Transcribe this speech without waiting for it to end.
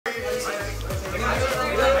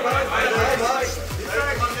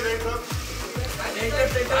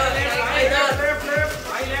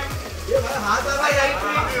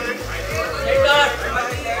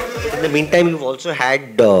meantime, you've also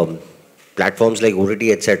had platforms like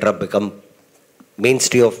OTT, etc., become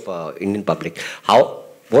mainstay of Indian public.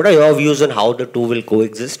 What are your views on how the two will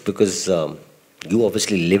coexist? Because you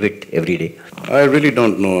obviously live it every day. I really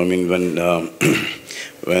don't know. I mean,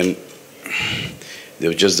 when there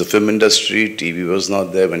was just the film industry, TV was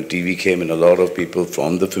not there. When TV came in, a lot of people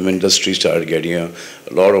from the film industry started getting a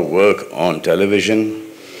lot of work on television.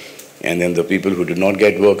 And then the people who did not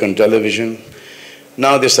get work on television,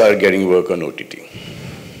 now they started getting work on OTT.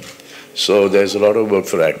 So there's a lot of work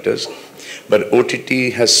for actors. But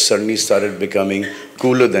OTT has suddenly started becoming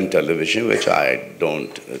cooler than television, which I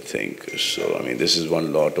don't think so. I mean, this is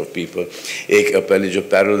one lot of people. एक पहले जो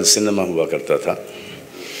parallel cinema हुआ करता था,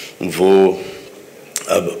 वो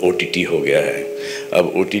अब OTT हो गया है.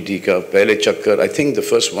 अब OTT का पहले चक्कर, I think the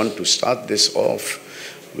first one to start this off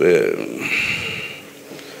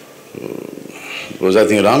was, I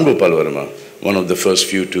think, Ram Gopal Verma, one of the first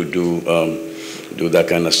few to do that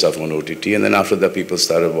kind of stuff on OTT. And then after that, people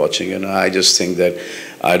started watching. And I just think that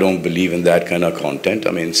I don't believe in that kind of content.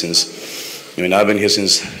 I mean, I've been here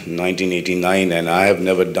since 1989, and I have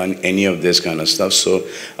never done any of this kind of stuff. So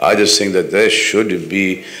I just think that there should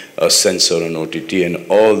be a censor on OTT, and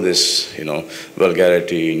all this,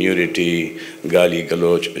 vulgarity, nudity, gali,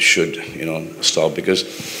 galoch should, stop, because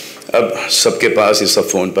अब सबके पास ये सब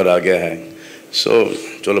phone पर आ गया है. सो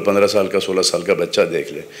चलो 15 साल का 16 साल का बच्चा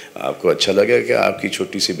देख ले, आपको अच्छा लगेगा कि आपकी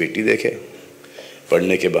छोटी सी बेटी देखे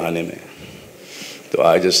पढ़ने के बहाने में? तो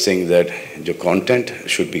आई जस्ट थिंक दैट जो content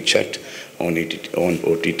should be checked on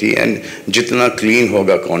OTT, and जितना क्लीन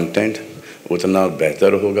होगा कंटेंट उतना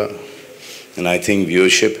बेहतर होगा, एंड आई थिंक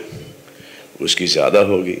व्यूअरशिप उसकी ज़्यादा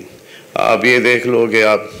होगी. आप ये देख लोगे,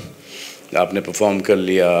 आपने परफॉर्म कर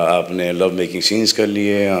लिया, आपने लव मेकिंग सीन्स कर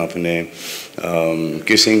लिए, आपने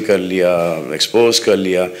किसिंग कर लिया, एक्सपोज कर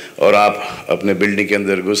लिया, और आप अपने बिल्डिंग के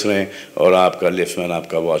अंदर घुस रहे हैं और आपका लिफ्टमैन,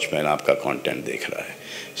 आपका वॉचमैन आपका कंटेंट देख रहा है.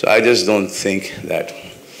 सो I just don't think that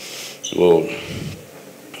वो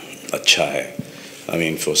अच्छा है. I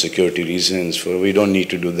mean for security reasons, we don't need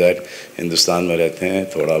to do that. Hindustan में रहते हैं,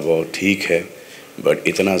 थोड़ा बहुत ठीक है, बट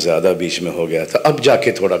इतना ज़्यादा बीच में हो गया था. अब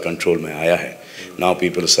जाके थोड़ा कंट्रोल में आया है. Now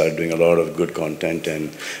people start doing a lot of good content and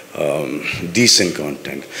decent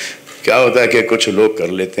content. क्या होता है कि कुछ लोग कर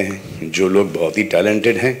लेते हैं, जो लोग बहुत ही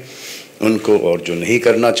talented हैं उनको, और जो नहीं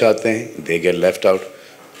करना चाहते हैं they get left out.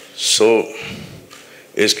 So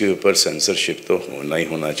इसके ऊपर censorship तो होना ही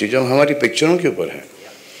होना चाहिए. जब हमारी पिक्चरों के ऊपर है,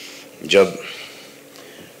 जब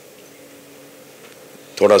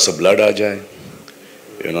थोड़ा सा ब्लड आ जाए,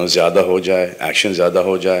 ज़्यादा हो जाए, एक्शन ज़्यादा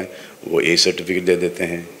हो जाए, वो A सर्टिफिकेट दे देते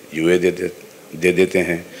हैं, UA दे देते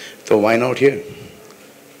हैं. तो वाई नॉट हियर?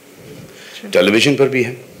 टेलीविज़न पर भी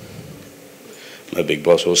है. मैं बिग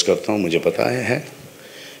बॉस होस्ट करता हूँ, मुझे पता है,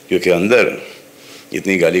 क्योंकि अंदर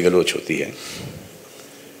इतनी गाली गलौच होती है,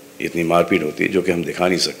 इतनी मारपीट होती है, जो कि हम दिखा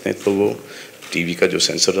नहीं सकते. तो वो टीवी का जो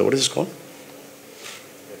सेंसर था, व्हाट इज कॉल्ड,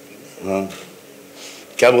 हाँ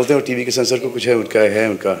क्या बोलते हैं टीवी के सेंसर को, कुछ है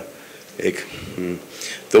उनका एक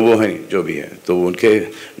तो वो है जो भी है, तो उनके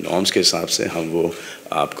नॉर्म्स के हिसाब से हम वो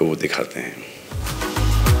आपको वो दिखाते हैं.